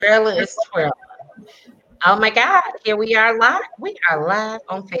Trailer is twirling. Oh my God, here we are live. We are live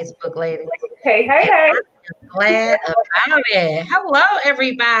on Facebook, ladies. Hey, hey, And hey. I'm glad about it. Hello,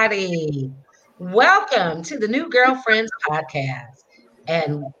 everybody. Welcome to the New Girlfriends podcast.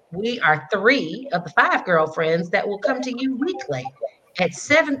 And we are three of the five girlfriends that will come to you weekly at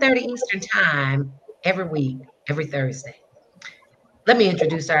 7:30 Eastern Time every week, every Thursday. Let me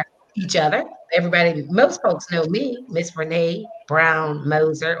introduce each other. Everybody, most folks know me, Miss Renee Brown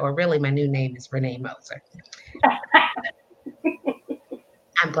Moser, or really my new name is Renee Moser.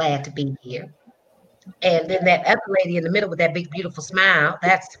 I'm glad to be here. And then that other lady in the middle with that big, beautiful smile,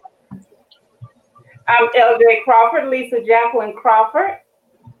 that's I'm LJ Crawford, Lisa Jacqueline Crawford.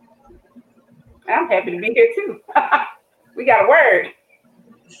 I'm happy to be here too. We got a word.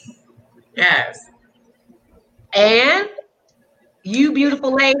 Yes. and you,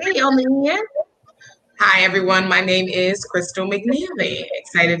 beautiful lady on the end. Hi, everyone. My name is Crystal McNeely.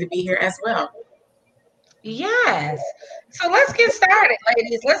 Excited to be here as well. Yes. So let's get started,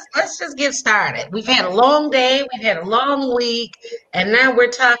 ladies. Let's just get started. We've had a long day, we've had a long week, and now we're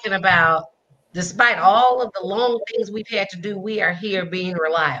talking about, despite all of the long things we've had to do, we are here being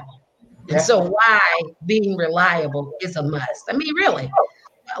reliable. And so why being reliable is a must. I mean, really,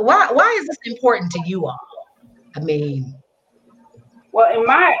 why is this important to you all? I mean, Well, in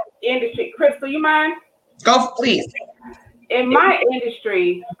my industry, Crystal, you mind? Go, please. In my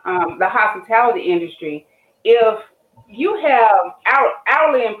industry, the hospitality industry, if you have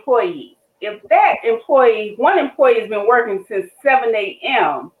hourly employees, if that employee, one employee has been working since 7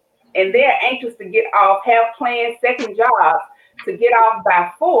 a.m. and they're anxious to get off, have planned second jobs to get off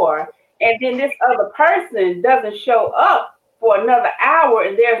by 4, and then this other person doesn't show up for another hour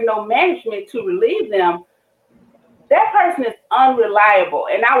and there's no management to relieve them, that person is unreliable,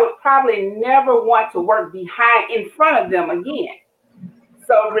 and I would probably never want to work in front of them again.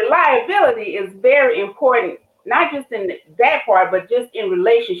 So reliability is very important, not just in that part, but just in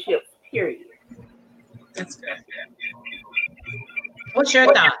relationships, period. That's good. what's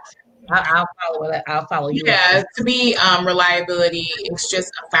your thoughts? I'll follow it. I'll follow you. Yeah, to me, reliability is just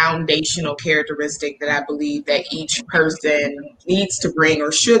a foundational characteristic that I believe that each person needs to bring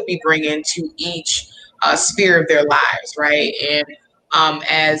or should be bringing to each sphere of their lives, right? And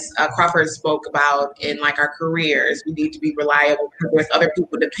as Crawford spoke about in like our careers, we need to be reliable because there's other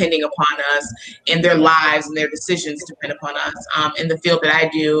people depending upon us and their lives and their decisions depend upon us. In the field that I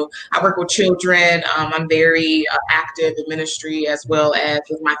do, I work with children. I'm very active in ministry as well as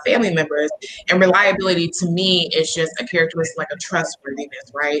with my family members. And reliability to me is just a characteristic like a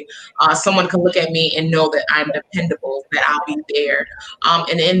trustworthiness, right? Someone can look at me and know that I'm dependable, that I'll be there.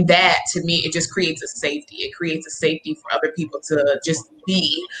 And in that, to me, it just creates a safety. It creates a safety for other people to just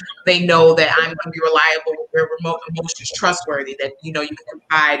be. They know that I'm going to be reliable, their remote emotions trustworthy, that, you know, you can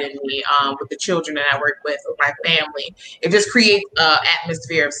confide in me with the children that I work with my family. It just creates an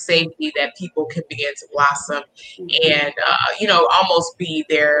atmosphere of safety that people can begin to blossom and, you know, almost be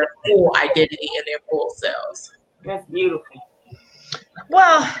their full identity and their full selves. That's beautiful.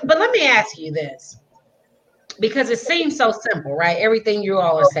 Well, but let me ask you this, because it seems so simple, right? Everything you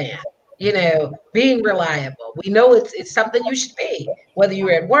all are saying, being reliable. We know it's something you should be, whether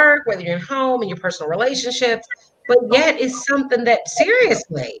you're at work, whether you're at home, in your personal relationships, but yet it's something that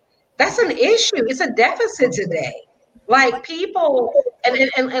seriously, that's an issue. It's a deficit today. Like people, and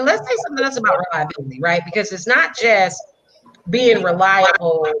let's say something else about reliability, right? Because it's not just being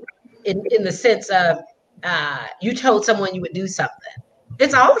reliable in the sense of you told someone you would do something.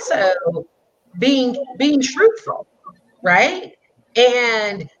 It's also being truthful, right?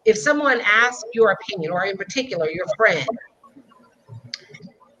 And if someone asks your opinion, or in particular your friend,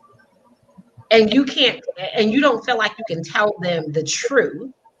 and you don't feel like you can tell them the truth,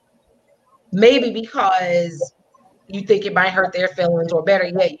 maybe because you think it might hurt their feelings, or better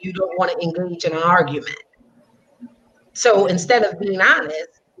yet, you don't want to engage in an argument. So instead of being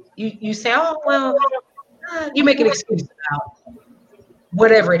honest, you say, oh, well, you make an excuse about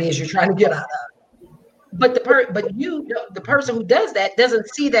whatever it is you're trying to get out of. But the person who does that doesn't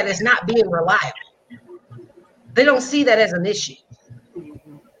see that as not being reliable. They don't see that as an issue.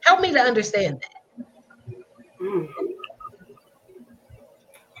 Help me to understand that.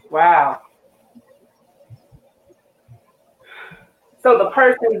 Wow. So the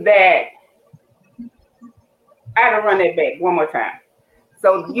person that, I had to run that back one more time.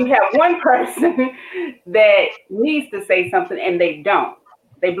 So you have one person that needs to say something and they don't.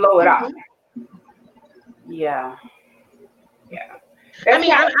 They blow it off. Yeah. I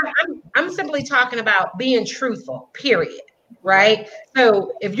mean, I'm simply talking about being truthful, period. Right?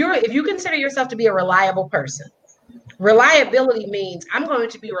 So if you consider yourself to be a reliable person, Reliability means I'm going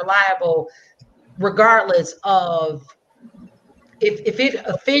to be reliable regardless of if it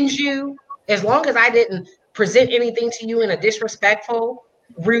offends you, as long as I didn't present anything to you in a disrespectful,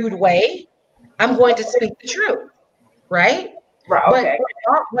 rude way, I'm going to speak the truth, right? Right. Okay.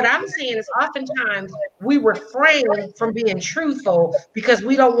 But what I'm saying is oftentimes we refrain from being truthful because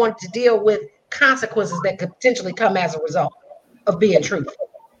we don't want to deal with consequences that could potentially come as a result of being truthful.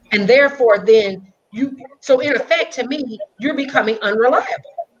 And therefore, then so in effect, to me, you're becoming unreliable.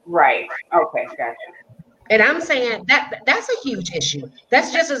 Right. Okay. Gotcha. And I'm saying that's a huge issue.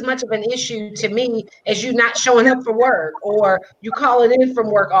 That's just as much of an issue to me as you not showing up for work or you calling in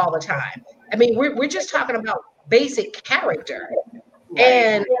from work all the time. I mean, we're just talking about basic character, Right.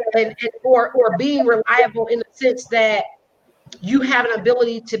 and or being reliable in the sense that you have an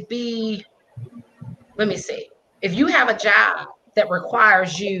ability to be. Let me see. If you have a job that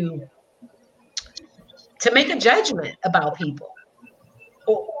requires you to make a judgment about people,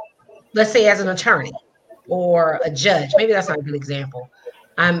 or let's say as an attorney or a judge, maybe that's not a good example.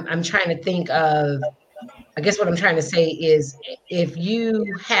 I'm trying to think of, I guess what I'm trying to say is if you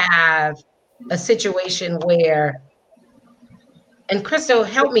have a situation where, and Crystal,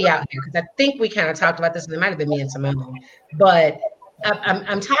 help me out here, because I think we kind of talked about this, and it might have been me and Simone, but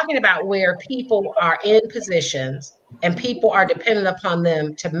I'm talking about where people are in positions and people are dependent upon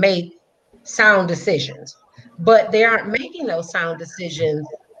them to make sound decisions, but they aren't making those sound decisions,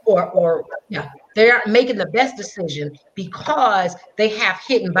 or yeah, they aren't making the best decision because they have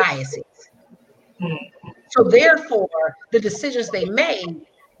hidden biases. So therefore, the decisions they made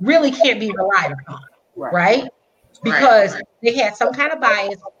really can't be relied upon, right? Because they had some kind of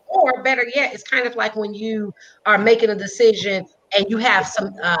bias, or better yet, it's kind of like when you are making a decision and you have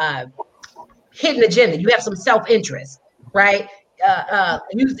some hidden agenda, you have some self-interest, right?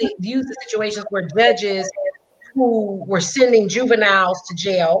 Use the situations where judges who were sending juveniles to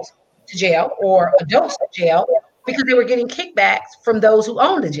jail or adults to jail because they were getting kickbacks from those who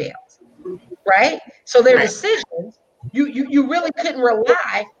own the jails, right? So their decisions, you really couldn't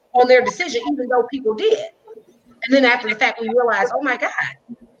rely on their decision, even though people did. And then after the fact, we realized, oh my God,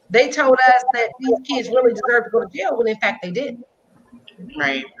 they told us that these kids really deserve to go to jail when in fact they didn't.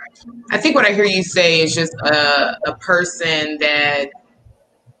 Right. I think what I hear you say is just a person that,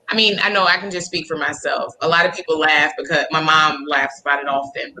 I mean, I know I can just speak for myself. A lot of people laugh because my mom laughs about it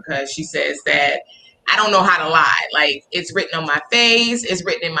often because she says that I don't know how to lie. Like, it's written on my face, it's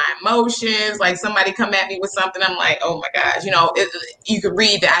written in my emotions. Like, somebody come at me with something, I'm like, oh my gosh, you could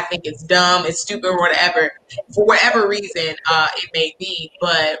read that I think it's dumb, it's stupid, or whatever, for whatever reason it may be.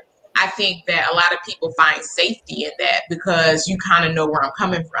 But I think that a lot of people find safety in that because you kind of know where I'm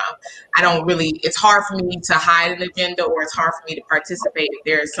coming from. It's hard for me to hide an agenda, or it's hard for me to participate if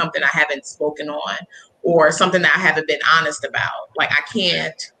there is something I haven't spoken on or something that I haven't been honest about. Like, I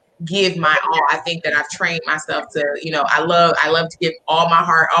can't give my all. I think that I've trained myself to, I love to give all my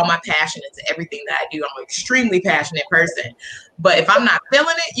heart, all my passion into everything that I do. I'm an extremely passionate person, but if I'm not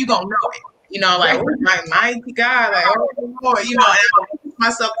feeling it, you're going to know it. Like, oh my mighty God, like, oh Lord, and I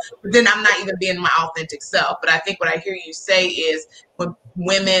myself, but then I'm not even being my authentic self. But I think what I hear you say is when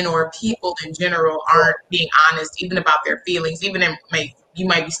women or people in general aren't being honest, even about their feelings, even you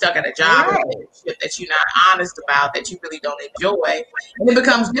might be stuck at a job or relationship that you're not honest about, that you really don't enjoy, and it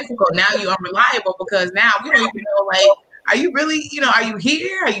becomes difficult. Now you're unreliable because now you don't even know, like, are you really, are you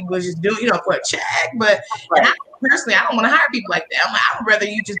here? Are you just doing, for a check? But and personally, I don't want to hire people like that. I would rather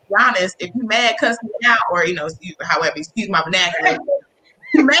you just be honest. If you mad, cuss me out, or however, excuse my vernacular.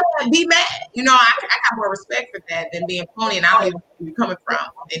 You mad, be mad. I got more respect for that than being phony, and I don't even know where you're coming from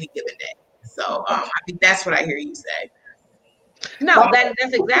on any given day. So I think that's what I hear you say. No,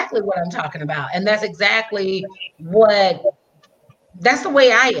 that's exactly what I'm talking about, and that's exactly that's the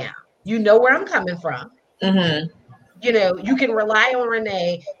way I am. You know where I'm coming from. Mm-hmm. You can rely on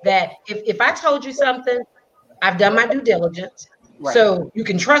Renee that if I told you something, I've done my due diligence, so you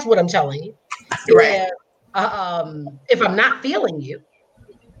can trust what I'm telling you. Right. If I'm not feeling you,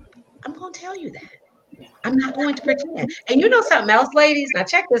 I'm going to tell you that. I'm not going to pretend. And you know something else, ladies? Now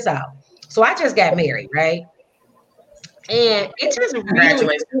check this out. So I just got married, right? And it just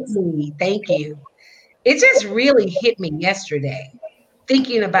really hit me. Thank you. It just really hit me yesterday,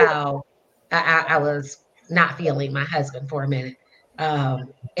 thinking about I was not feeling my husband for a minute.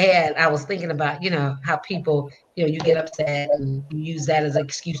 And I was thinking about, how people, you get upset and you use that as an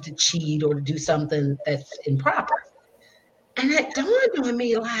excuse to cheat or to do something that's improper. And it dawned on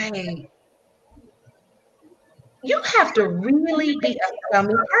me, like, you have to really be a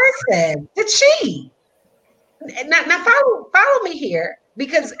scummy person to cheat. Now follow me here,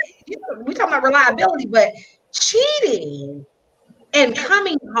 because we talking about reliability, but cheating and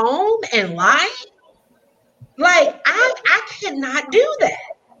coming home and lying, like I cannot do that.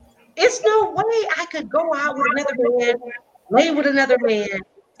 It's no way I could go out with another man, lay with another man,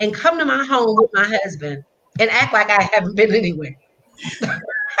 and come to my home with my husband and act like I haven't been anywhere.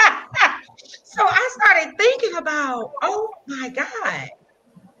 So I started thinking about, oh my God.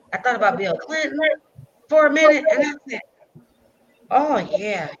 I thought about Bill Clinton for a minute, and I said, oh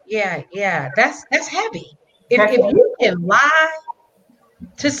yeah. That's heavy. If you can lie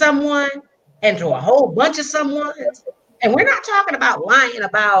to someone and to a whole bunch of someone's, and we're not talking about lying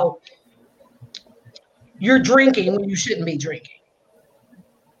about you're drinking when you shouldn't be drinking.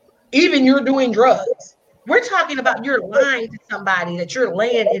 Even you're doing drugs. We're talking about you're lying to somebody that you're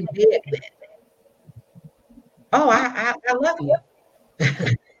laying in bed with. Oh, I love you.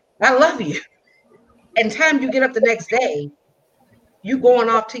 I love you. And time you get up the next day, you going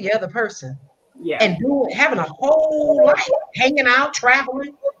off to your other person. Yeah. And having a whole life, hanging out,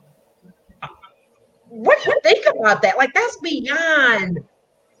 traveling. What do you think about that? Like, that's beyond.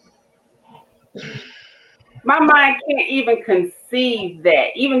 My mind can't even conceive that.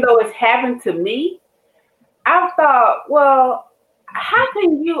 Even though it's happened to me, I thought, well, how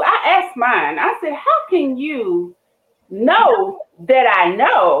can you? I asked mine. I said, how can you know that I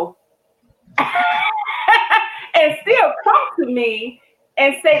know and still come to me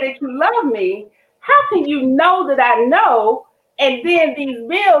and say that you love me? How can you know that I know and then these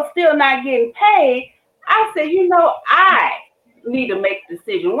bills still not getting paid? I said, I need to make a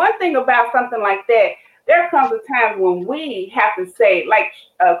decision. One thing about something like that, there comes a time when we have to say, like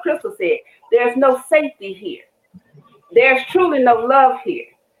Crystal said, there's no safety here. There's truly no love here.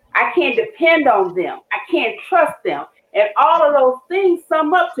 I can't depend on them. I can't trust them. And all of those things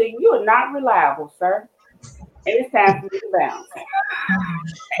sum up to you are not reliable, sir. And it's time for me to bounce.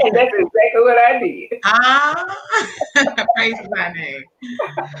 And that's exactly what I did. Praise my name.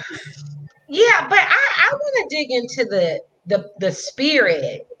 Yeah, but I want to dig into the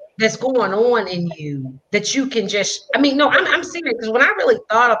spirit that's going on in you that you can just, I'm serious, because when I really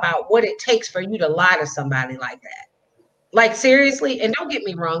thought about what it takes for you to lie to somebody like that, like seriously, and don't get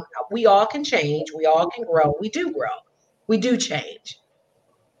me wrong, we all can change, we all can grow, we do grow, we do change.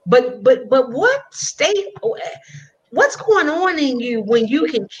 But what's going on in you when you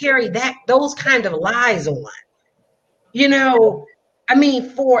can carry those kind of lies on?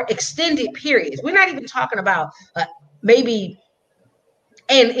 For extended periods. We're not even talking about maybe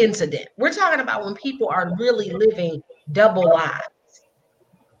an incident. We're talking about when people are really living double lives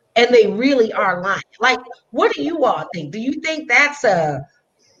and they really are lying. Like, what do you all think? Do you think that's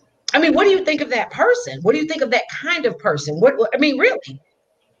what do you think of that person? What do you think of that kind of person? Really?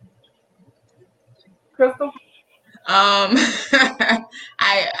 Crystal?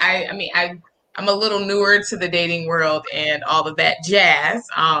 I'm a little newer to the dating world and all of that jazz.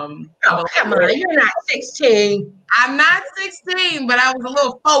 Come on, you're not 16. I'm not 16, but I was a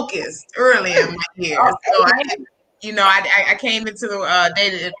little focused early in my years. So I came into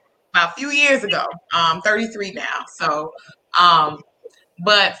dating about a few years ago. 33 now. So,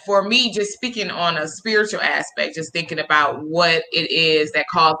 but for me, just speaking on a spiritual aspect, just thinking about what it is that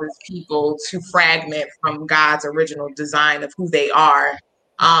causes people to fragment from God's original design of who they are.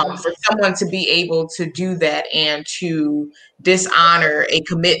 For someone to be able to do that and to dishonor a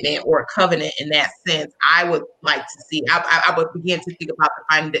commitment or a covenant in that sense, I would like to see, I would begin to think about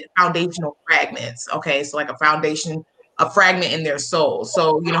the foundational fragments. Okay, so like a fragment in their soul.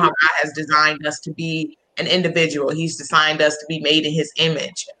 So, how God has designed us to be an individual. He's designed us to be made in his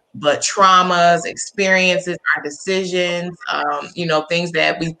image. But traumas, experiences, our decisions, things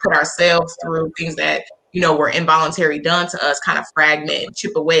that we put ourselves through, things that were involuntary done to us, kind of fragment and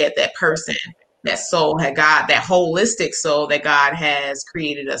chip away at that person, that soul that holistic soul that God has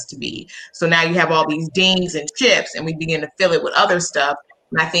created us to be. So now you have all these dings and chips and we begin to fill it with other stuff.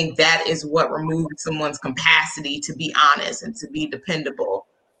 And I think that is what removes someone's capacity to be honest and to be dependable.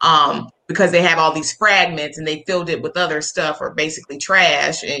 Because they have all these fragments and they filled it with other stuff or basically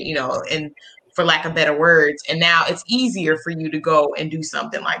trash and for lack of better words. And now it's easier for you to go and do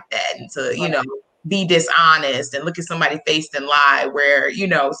something like that and to, be dishonest and look at somebody face and lie where,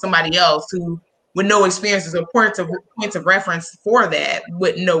 somebody else who with no experiences or points of reference for that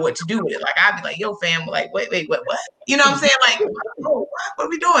wouldn't know what to do with it. Like, I'd be like, yo, fam, like, wait, what? You know what I'm saying? Like, oh, what are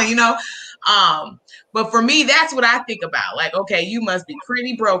we doing? But for me, that's what I think about. Like, okay, you must be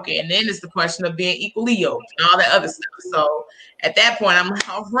pretty broken. And then it's the question of being equally yoked and all that other stuff. So at that point, I'm like,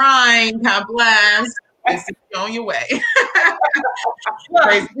 all right, God bless. It's on your way.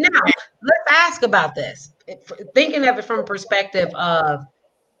 Well, now let's ask about this. Thinking of it from a perspective of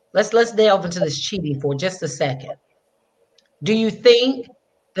let's delve into this cheating for just a second. Do you think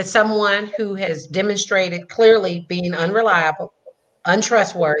that someone who has demonstrated clearly being unreliable,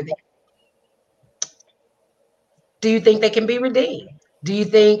 untrustworthy, do you think they can be redeemed? Do you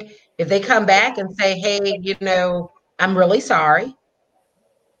think if they come back and say, hey, I'm really sorry.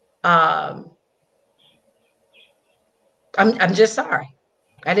 I'm just sorry.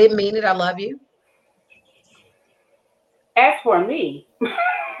 I didn't mean it. I love you. As for me,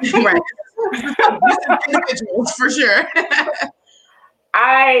 right. Individuals for sure.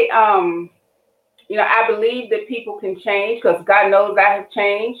 I believe that people can change because God knows I have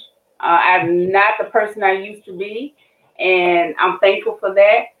changed. I'm not the person I used to be, and I'm thankful for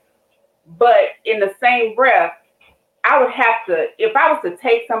that. But in the same breath, I would have to, if I was to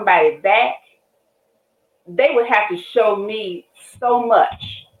take somebody back, they would have to show me so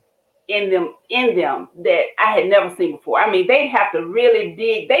much in them that I had never seen before. I mean, they'd have to really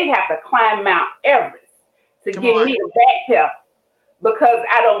dig. They'd have to climb Mount Everest to get me to backpedal because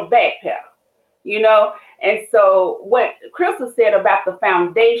I don't backpedal, And so what Crystal said about the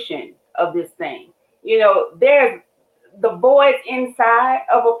foundation of this thing, there's the voids inside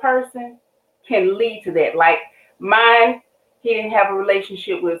of a person can lead to that. Like mine, he didn't have a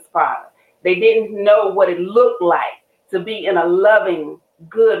relationship with his father. They didn't know what it looked like to be in a loving,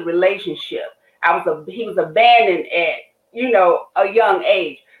 good relationship. He was abandoned at, a young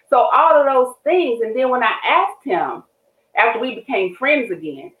age. So all of those things. And then when I asked him, after we became friends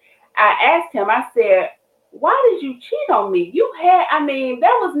again, I asked him, I said, why did you cheat on me?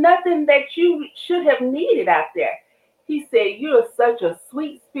 There was nothing that you should have needed out there. He said, you're such a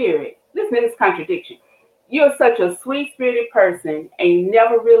sweet spirit. Listen to this contradiction. You're such a sweet-spirited person, and you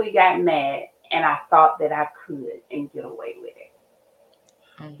never really got mad, and I thought that I could and get away with it.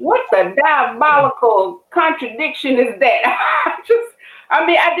 What the diabolical contradiction is that?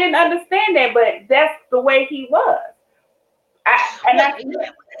 I didn't understand that, but that's the way he was.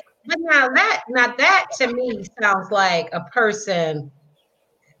 But now that to me sounds like a person,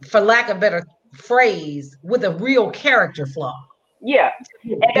 for lack of a better phrase, with a real character flaw. Yeah.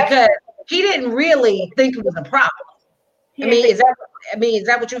 Because he didn't really think it was a problem. Is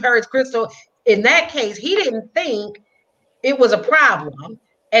that what you heard, Crystal? In that case, he didn't think it was a problem.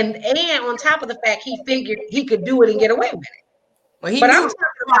 And on top of the fact, he figured he could do it and get away with it. Well, he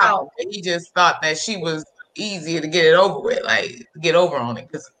just thought that she was easier to get it over with, like get over on it.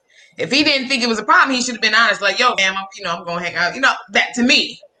 Because if he didn't think it was a problem, he should have been honest, like, yo, ma'am, I'm going to hang out. That to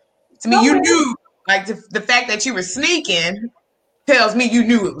me, you knew, like the fact that you were sneaking tells me you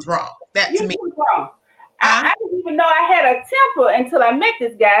knew it was wrong. That to me was wrong. I didn't even know I had a temper until I met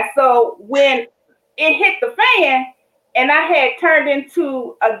this guy. So when it hit the fan and I had turned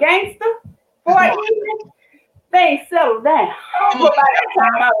into a gangster for an evening, things settled down. But by that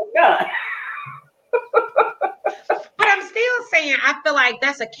time I was done. But I'm still saying I feel like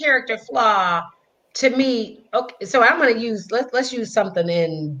that's a character flaw to me. Okay, so I'm going to use let's use something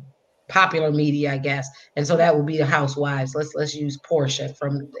in popular media, I guess, and so that would be the Housewives. Let's use Portia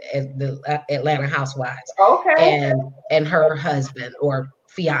from the Atlanta Housewives, okay, and her husband or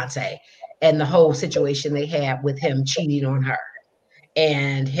fiance, and the whole situation they had with him cheating on her,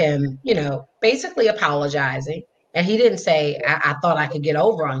 and him, basically apologizing. And he didn't say, I thought I could get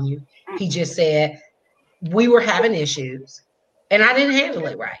over on you. He just said, we were having issues and I didn't handle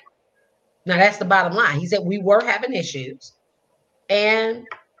it right. Now that's the bottom line. He said we were having issues and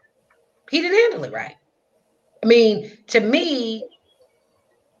he didn't handle it right. To me,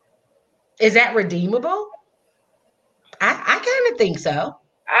 is that redeemable? I kind of think so.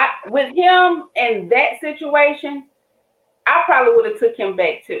 With him in that situation, I probably would have took him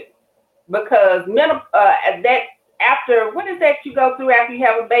back too, because that after, what is that you go through after you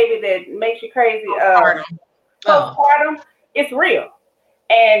have a baby that makes you crazy? Postpartum. It's real.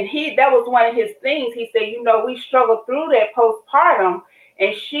 And that was one of his things. He said, we struggled through that postpartum,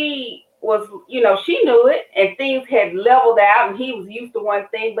 and she was, she knew it, and things had leveled out, and he was used to one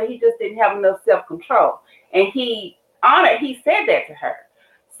thing, but he just didn't have enough self-control. And he said that to her.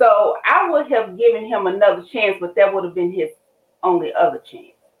 So I would have given him another chance, but that would have been his only other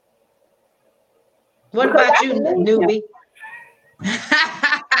chance. What about you, newbie?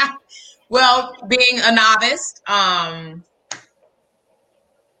 Well, being a novice,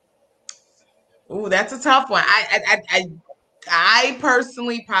 that's a tough one. I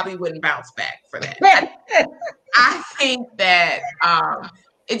personally probably wouldn't bounce back for that. I think that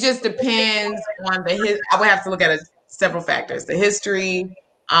it just depends on I would have to look at several factors: the history,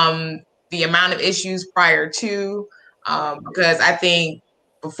 the amount of issues prior to, because I think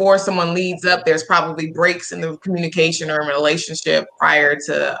before someone leads up, there's probably breaks in the communication or relationship prior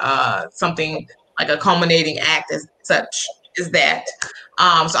to something like a culminating act as such as that.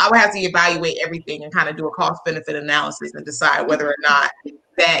 So I would have to evaluate everything and kind of do a cost benefit analysis and decide whether or not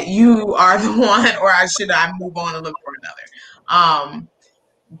that you are the one, or should I move on and look for another.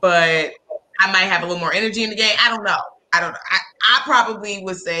 But I might have a little more energy in the game. I don't know. I probably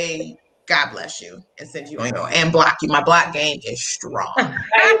would say, God bless you, and send you on your and block you. My block game is strong.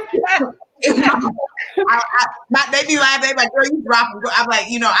 They be laughing. They like, girl, you drop. I'm like,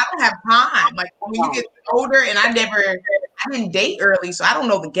 I don't have time. Like when you get older, and I didn't date early, so I don't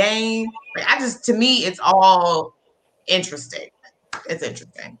know the game. Like to me, it's all interesting. It's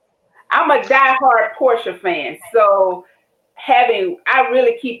interesting. I'm a diehard Portia fan, so I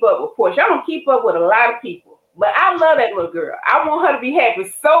really keep up with Portia. I don't keep up with a lot of people, but I love that little girl. I want her to be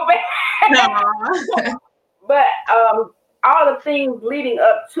happy so bad. But all the things leading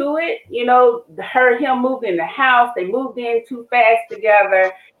up to it, him moving in the house, they moved in too fast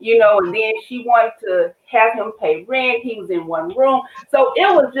together, and then she wanted to have him pay rent. He was in one room. So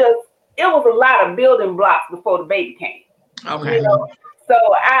it was a lot of building blocks before the baby came. Okay. So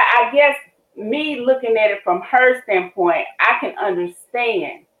I guess me looking at it from her standpoint, I can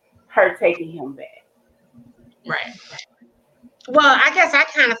understand her taking him back. Right. Well, I guess I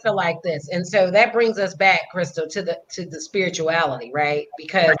kind of feel like this. And so that brings us back, Crystal, to the spirituality, right?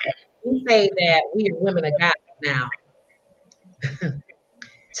 Because we say that we are women of God now.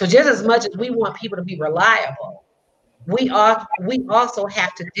 So just as much as we want people to be reliable, we also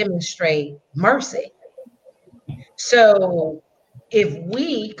have to demonstrate mercy. So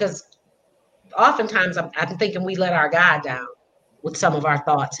because oftentimes I'm thinking we let our God down with some of our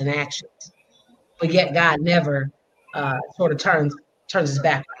thoughts and actions, but yet God never sort of turns his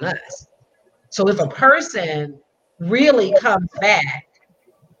back on us. So if a person really comes back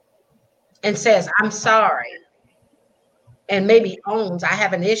and says, I'm sorry, and maybe owns I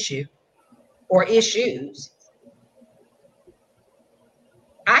have an issue or issues,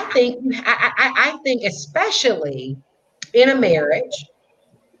 I think especially in a marriage,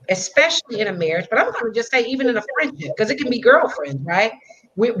 but I'm going to just say even in a friendship, because it can be girlfriends, right?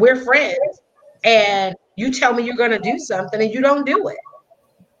 We're friends, and you tell me you're going to do something and you don't do it.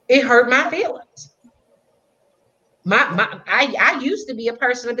 It hurt my feelings. I used to be a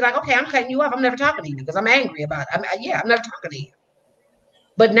person to be like, okay, I'm cutting you off. I'm never talking to you because I'm angry about it. I'm never talking to you.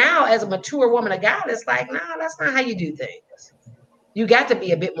 But now, as a mature woman of God, it's like, no, that's not how you do things. You got to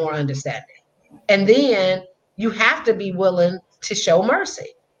be a bit more understanding. And then you have to be willing to show mercy.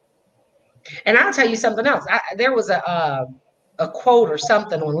 And I'll tell you something else. There was a quote or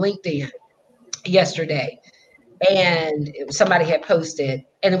something on LinkedIn yesterday, and somebody had posted,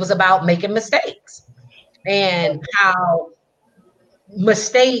 and it was about making mistakes and how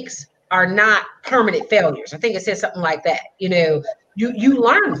mistakes are not permanent failures. I think it said something like that. You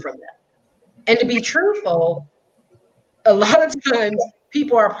learn from them. And to be truthful, a lot of times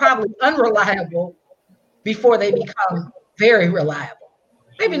people are probably unreliable before they become very reliable.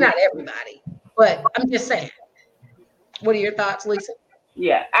 Maybe not everybody, but I'm just saying. What are your thoughts, Lisa?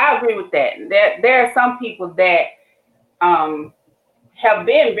 Yeah, I agree with that. There are some people that have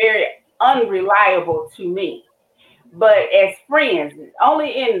been very unreliable to me. But as friends,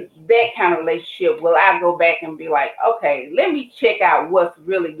 only in that kind of relationship will I go back and be like, okay, let me check out what's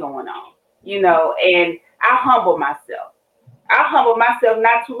really going on, and I humble myself.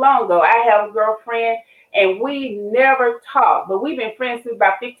 Not too long ago. I have a girlfriend and we never talked, but we've been friends since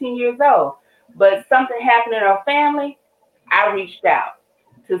about 15 years old. But something happened in our family. I reached out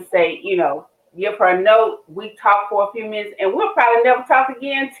to say, give her a note. We talked for a few minutes and we'll probably never talk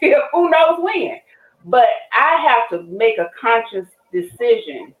again till who knows when. But I have to make a conscious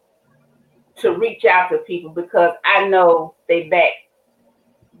decision to reach out to people because I know they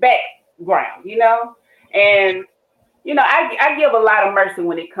background, and I give a lot of mercy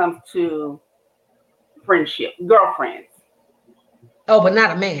when it comes to friendship, girlfriends. Oh, but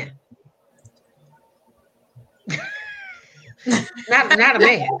not a man. not a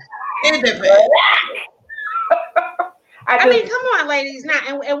man. I mean, come on, ladies. Now,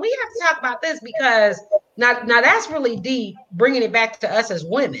 and we have to talk about this because now that's really deep, bringing it back to us as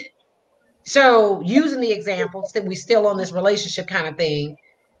women. So using the examples that we still on this relationship kind of thing.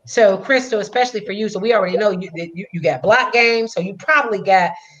 So Crystal, especially for you, so we already know you got block games, so you probably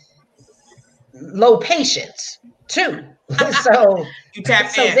got low patience too. So you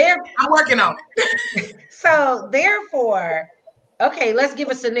tap in. I'm working on it. So therefore, okay, let's give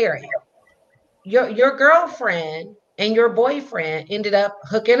a scenario. Your girlfriend and your boyfriend ended up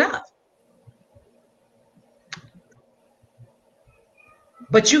hooking up.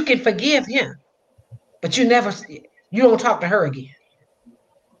 but you can forgive him, but you don't talk to her again.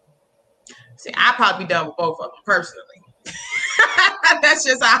 See, I'd probably be done with both of them personally. That's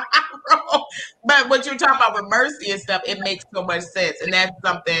just how I roll. But what you're talking about with mercy and stuff, it makes so much sense. And that's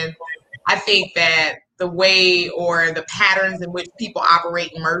something I think that the way or the patterns in which people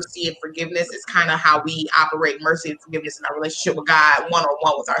operate mercy and forgiveness is kind of how we operate mercy and forgiveness in our relationship with God,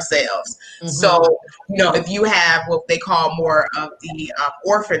 one-on-one with ourselves. Mm-hmm. So, if you have what they call more of the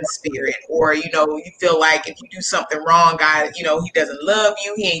orphan spirit, or, you feel like if you do something wrong, God, he doesn't love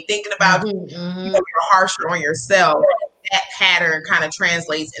you, he ain't thinking about you, you're harsher on yourself. That pattern kind of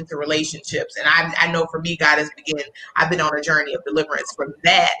translates into relationships. And I know for me, I've been on a journey of deliverance from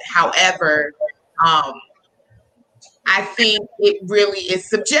that. However, I think it really is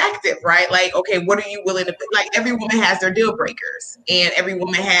subjective, right? Like, okay, what are you willing to, like, every woman has their deal breakers and every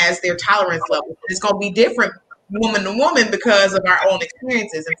woman has their tolerance level. It's going to be different woman to woman because of our own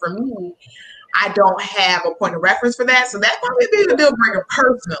experiences. And for me, I don't have a point of reference for that. So that probably be a deal breaker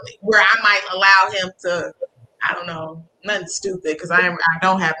personally, where I might allow him to, I don't know, nothing stupid, because I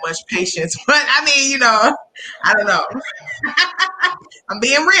don't have much patience. But I mean, I don't know. I'm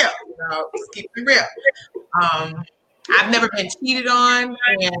being real, just keep it real. I've never been cheated on,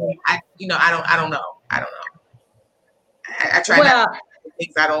 and I don't know. I try not to do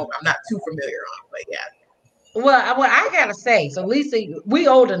things I'm not too familiar on, but yeah. Well, I gotta say, so Lisa, we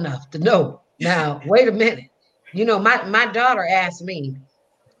old enough to know now. Wait a minute, my daughter asked me,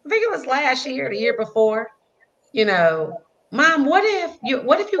 I think it was last year, the year before, Mom, what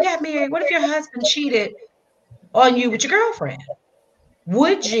if you got married? What if your husband cheated on you with your girlfriend?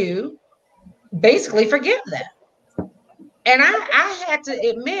 Would you basically forgive them? And I had to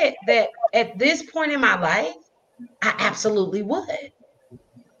admit that at this point in my life, I absolutely would,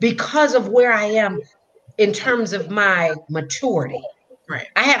 because of where I am in terms of my maturity. Right.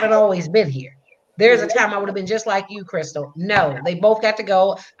 I haven't always been here. There's a time I would have been just like you, Crystal. No, they both got to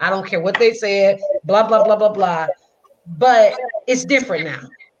go. I don't care what they said, blah, blah, blah, blah, blah. But it's different now.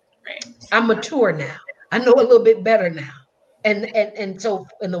 I'm mature now. I know a little bit better now. And so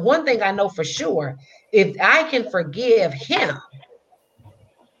the one thing I know for sure, if I can forgive him,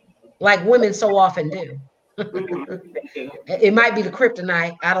 like women so often do, it might be the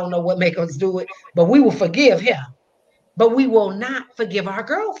kryptonite. I don't know what makes us do it, but we will forgive him. But we will not forgive our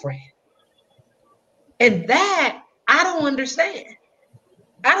girlfriend. And that I don't understand.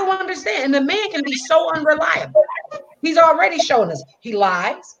 And the man can be so unreliable. He's already shown us he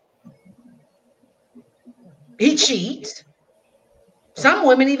lies. He cheats. Some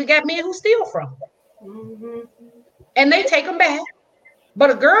women even got men who steal from them. And they take them back.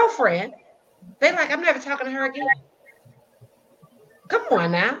 But a girlfriend, they're like, I'm never talking to her again. Come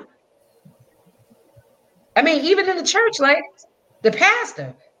on now. I mean, even in the church, like the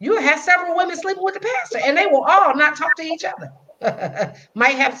pastor, you have several women sleeping with the pastor, and they will all not talk to each other.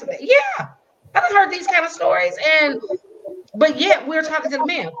 Might have some, yeah. I've heard these kind of stories, but yet we're talking to the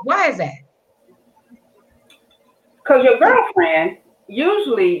man. Why is that? Because your girlfriend,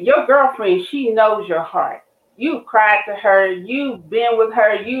 she knows your heart. You cried to her, you've been with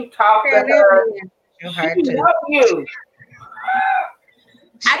her, you talked to her. She knows you.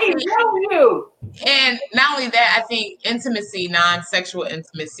 I know you. And not only that, I think intimacy, non-sexual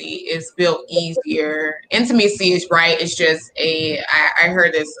intimacy, is built easier. Intimacy is right. It's just I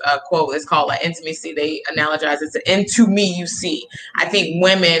heard this quote. It's called intimacy. They analogize it to into me you see. I think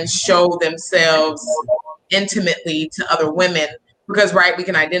women show themselves intimately to other women because, right, we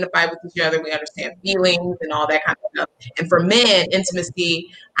can identify with each other. We understand feelings and all that kind of stuff. And for men, intimacy,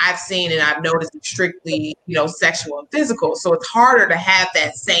 I've seen and I've noticed it's strictly, sexual and physical. So it's harder to have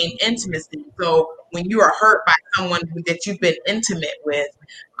that same intimacy. So when you are hurt by someone that you've been intimate with,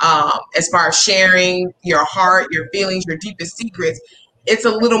 as far as sharing your heart, your feelings, your deepest secrets, it's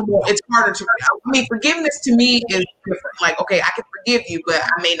harder to, forgiveness to me is different. Like, okay, I can forgive you, but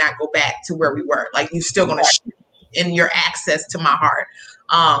I may not go back to where we were. Like, you're still going to in your access to my heart.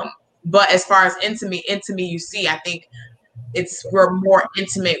 But as far as intimate, you see, I think we're more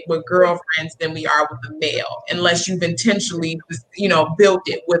intimate with girlfriends than we are with a male, unless you've intentionally, built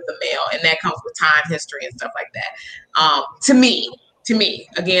it with a male. And that comes with time, history, and stuff like that. To me,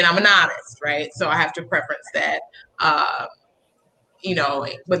 again, I'm anonymous, right? So I have to preference that,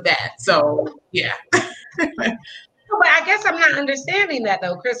 with that. So, yeah. But I guess I'm not understanding that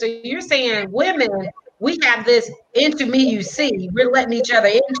though, Crystal. You're saying women, we have this into me you see. We're letting each other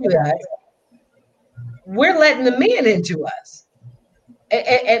into us. We're letting the men into us.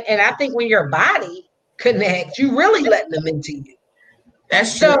 And I think when your body connects, you really letting them into you.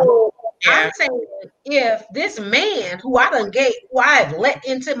 That's true. I'm saying if this man who I've let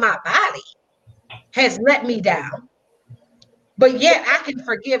into my body has let me down, but yet I can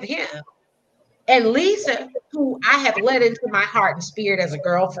forgive him. And Lisa, who I have let into my heart and spirit as a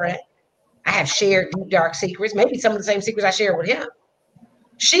girlfriend, I have shared deep, dark secrets, maybe some of the same secrets I shared with him.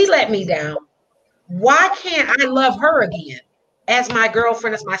 She let me down. Why can't I love her again as my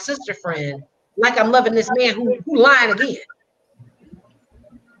girlfriend, as my sister friend, like I'm loving this man who lying again?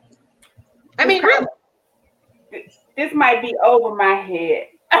 I mean, really. This might be over my head.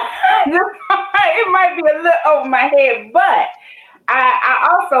 It might be a little over my head, but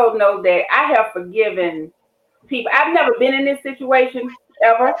I also know that I have forgiven people. I've never been in this situation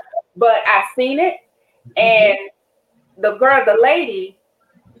ever, but I've seen it. And the girl, the lady,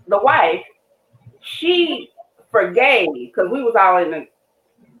 the wife, she forgave because we was all in the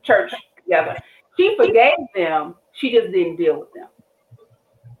church together. She forgave them. She just didn't deal with them.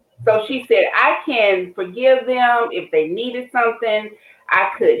 So she said, I can forgive them if they needed something. I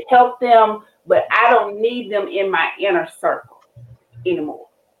could help them, but I don't need them in my inner circle anymore.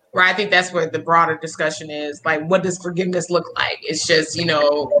 Right. I think that's where the broader discussion is. Like, what does forgiveness look like? It's just,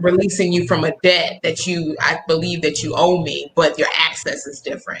 releasing you from a debt that I believe that you owe me, but your access is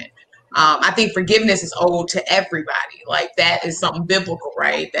different. I think forgiveness is owed to everybody. Like, that is something biblical,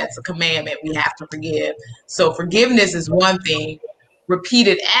 right? That's a commandment. We have to forgive. So forgiveness is one thing.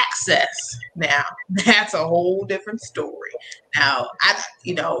 Repeated access, now that's a whole different story. Now,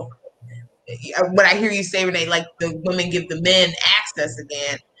 when I hear you say, Renee, like the women give the men access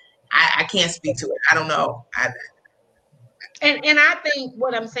again, I can't speak to it. I don't know. And I think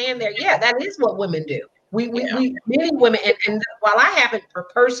what I'm saying there, yeah, that is what women do. We many women, and while I haven't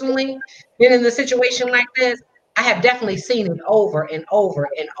personally been in a situation like this, I have definitely seen it over and over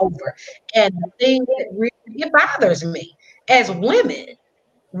and over. And the thing that really it bothers me as women,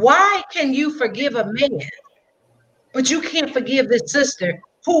 why can you forgive a man, but you can't forgive this sister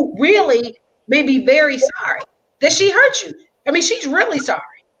who really may be very sorry that she hurt you? I mean, she's really sorry.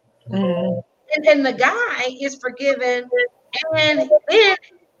 And the guy is forgiven, and then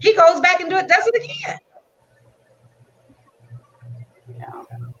he goes back and does it again.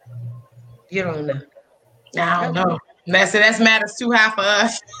 You don't know. I don't know. That's matters too high for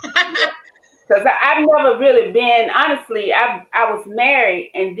us. Because I've never really been, honestly, I was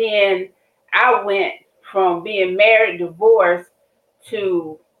married, and then I went from being married, divorced,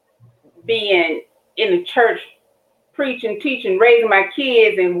 to being in the church, preaching, teaching, raising my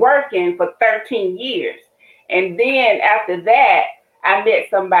kids, and working for 13 years. And then after that, I met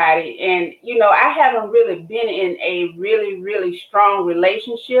somebody, and, I haven't really been in a really, really strong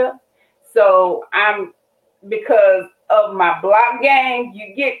relationship. So because of my block game,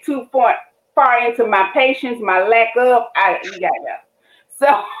 you get too far into my patience, my lack of, you got that. So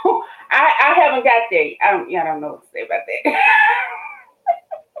I haven't got there. I don't know what to say about that.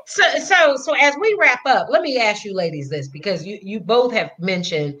 So as we wrap up, let me ask you ladies this, because you both have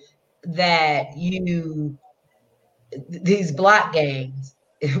mentioned that these block games,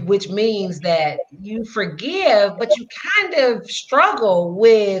 which means that you forgive, but you kind of struggle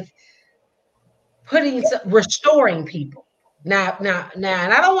with restoring people. Now, and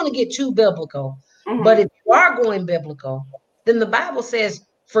I don't want to get too biblical, but if you are going biblical, then the Bible says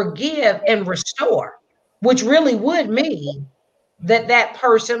forgive and restore, which really would mean that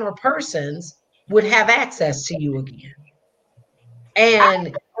person or persons would have access to you again.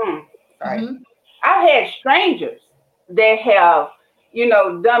 And I've had strangers that have,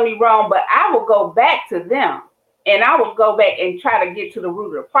 done me wrong, but I will go back to them, and I will go back and try to get to the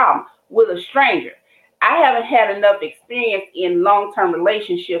root of the problem with a stranger. I haven't had enough experience in long-term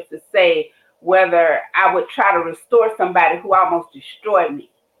relationships to say whether I would try to restore somebody who almost destroyed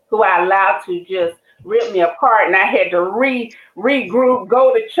me, who I allowed to just rip me apart, and I had to regroup,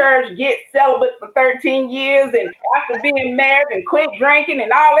 go to church, get celibate for 13 years, and after being married and quit drinking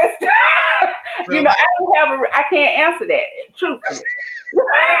and all that stuff. I can't answer that truthfully.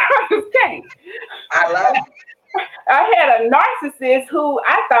 I just can't. I love it. I had a narcissist who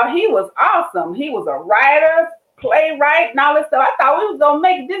I thought he was awesome. He was a writer, playwright, and all this stuff. I thought we was gonna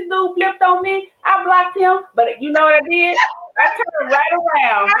make it. This dude flipped on me. I blocked him, but you know what I did? I turned right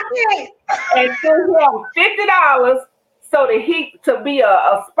around and threw him $50 so that to be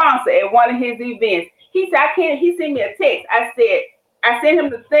a sponsor at one of his events. He said, I can't. He sent me a text. I sent him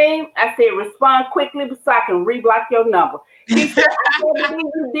the thing. I said, respond quickly so I can reblock your number. He said, I can't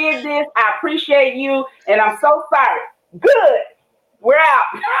believe you did this. I appreciate you, and I'm so sorry. Good. We're out.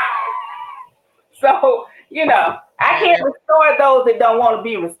 So, I can't restore those that don't want to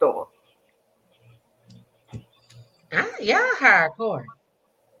be restored. Yeah, hardcore.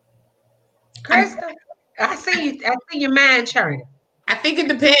 Crystal, I see you. I see your mind churning. I think it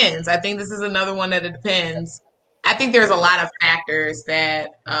depends. I think this is another one that it depends. I think there's a lot of factors that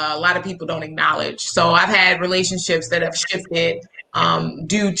a lot of people don't acknowledge. So I've had relationships that have shifted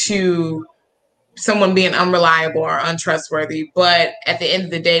due to someone being unreliable or untrustworthy. But at the end of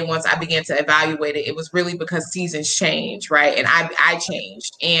the day, once I began to evaluate it, it was really because seasons change, right? And I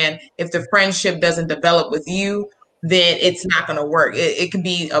changed. And if the friendship doesn't develop with you, then it's not going to work. It can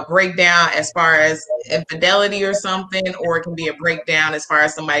be a breakdown as far as infidelity or something, or it can be a breakdown as far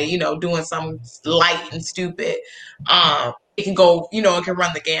as somebody, doing something light and stupid. It can go, it can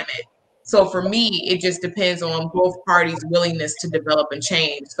run the gamut. So for me, it just depends on both parties' willingness to develop and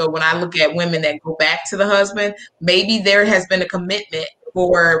change. So when I look at women that go back to the husband, maybe there has been a commitment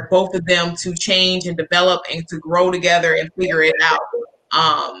for both of them to change and develop and to grow together and figure it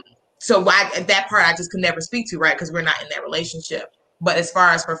out. So that part I just could never speak to, right? Because we're not in that relationship. But as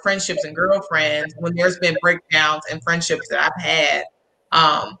far as for friendships and girlfriends, when there's been breakdowns and friendships that I've had,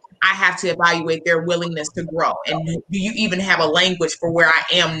 I have to evaluate their willingness to grow. And do you even have a language for where I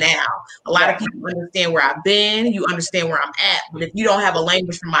am now? A lot of people understand where I've been. You understand where I'm at. But if you don't have a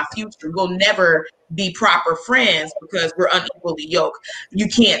language for my future, we'll never be proper friends because we're unequally yoked. You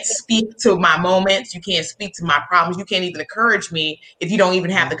can't speak to my moments. You can't speak to my problems. You can't even encourage me if you don't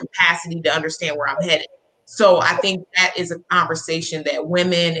even have the capacity to understand where I'm headed. So I think that is a conversation that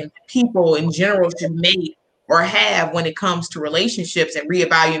women and people in general should make or have when it comes to relationships and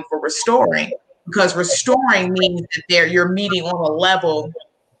reevaluating for restoring, because restoring means that you're meeting on a level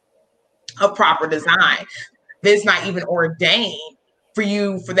of proper design. If it's not even ordained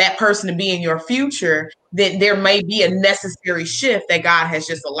for that person to be in your future, then there may be a necessary shift that God has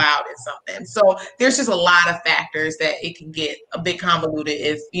just allowed in something. So there's just a lot of factors that it can get a bit convoluted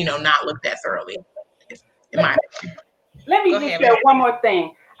if, not looked at thoroughly. Let me just share one more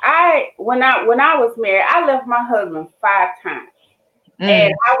thing. When I was married, I left my husband 5 times.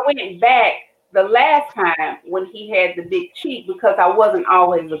 And I went back the last time when he had the big cheat because I wasn't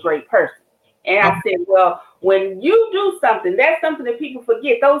always a great person. And I said, well, when you do something, that's something that people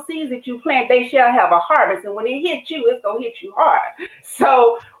forget. Those seeds that you plant, they shall have a harvest. And when it hits you, it's going to hit you hard.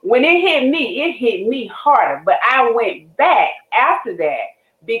 So when it hit me harder. But I went back after that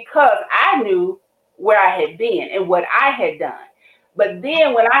because I knew where I had been and what I had done. But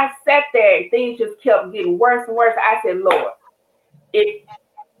then when I sat there, things just kept getting worse and worse. I said, Lord, if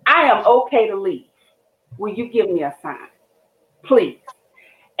I am okay to leave, will you give me a sign? Please.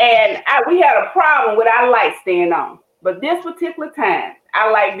 And we had a problem with our lights staying on. But this particular time,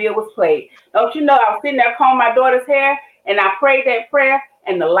 our light bill was played. Don't you know, I was sitting there combing my daughter's hair, and I prayed that prayer,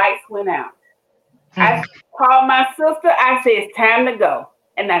 and the lights went out. I called my sister. I said, it's time to go.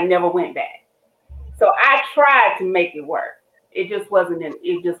 And I never went back. So I tried to make it work. It just wasn't meant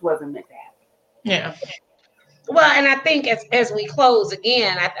to happen. Yeah. Well, and I think as we close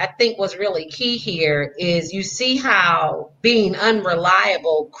again, I think what's really key here is you see how being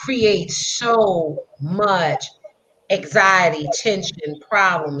unreliable creates so much anxiety, tension,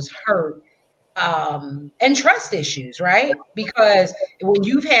 problems, hurt, and trust issues, right? Because when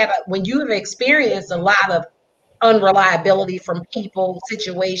you have experienced a lot of unreliability from people,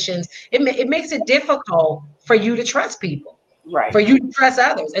 situations, it makes it difficult for you to trust people. Right. For you to trust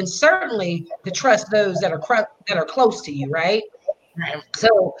others, and certainly to trust those that are close to you, right? Right.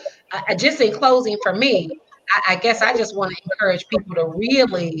 So, just in closing, for me, I guess I just want to encourage people to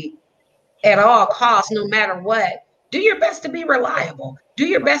really, at all costs, no matter what, do your best to be reliable. Do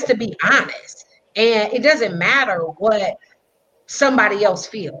your best to be honest, and it doesn't matter what somebody else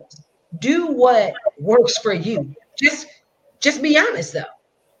feels. Do what works for you. Just be honest, though.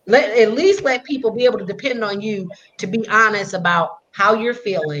 At least let people be able to depend on you to be honest about how you're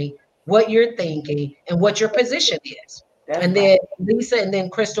feeling, what you're thinking, and what your position is. And then Lisa and then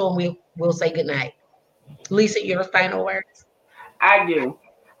Crystal, and we'll say goodnight. Lisa, your final words? I do.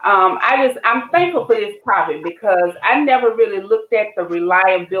 I'm thankful for this topic because I never really looked at the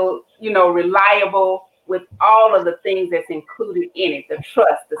reliable with all of the things that's included in it, the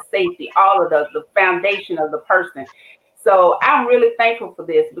trust, the safety, all of the foundation of the person. So I'm really thankful for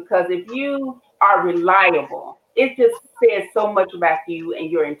this because if you are reliable, it just says so much about you and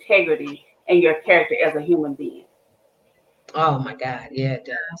your integrity and your character as a human being. Oh my God. Yeah, it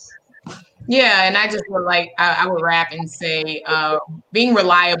does. Yeah, and I just would I would wrap and say being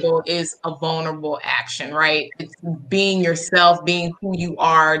reliable is a vulnerable action, right? It's being yourself, being who you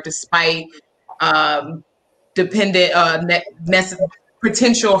are despite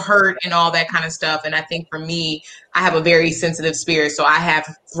potential hurt and all that kind of stuff. And I think for me, I have a very sensitive spirit. So I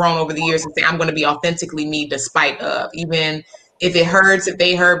have grown over the years to say I'm going to be authentically me despite of, even if it hurts, if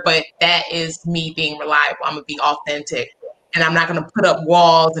they hurt, but that is me being reliable. I'm gonna be authentic, and I'm not gonna put up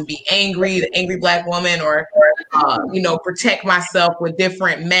walls and be angry, the angry Black woman, or protect myself with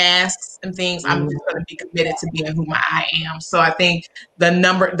different masks and things. I'm just gonna be committed to being who I am. So I think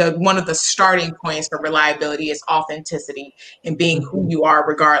one of the starting points for reliability is authenticity and being who you are,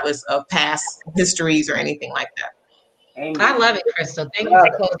 regardless of past histories or anything like that. Amen. I love it, Crystal. Thank you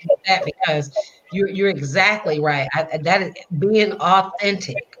for closing with that, because you're exactly right. That is being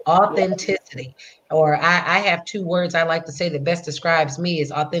authentic, authenticity. Or I have two words I like to say that best describes me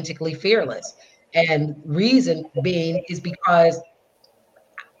is authentically fearless. And reason being is because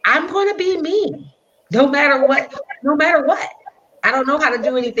I'm going to be me, no matter what. I don't know how to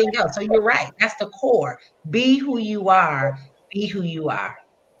do anything else. So you're right. That's the core. Be who you are. Be who you are.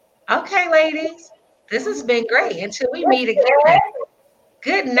 Okay, ladies. This has been great. Until we meet again.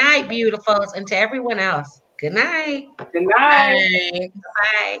 Good night, beautifuls. And to everyone else, good night. Good night. Bye.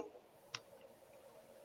 Bye.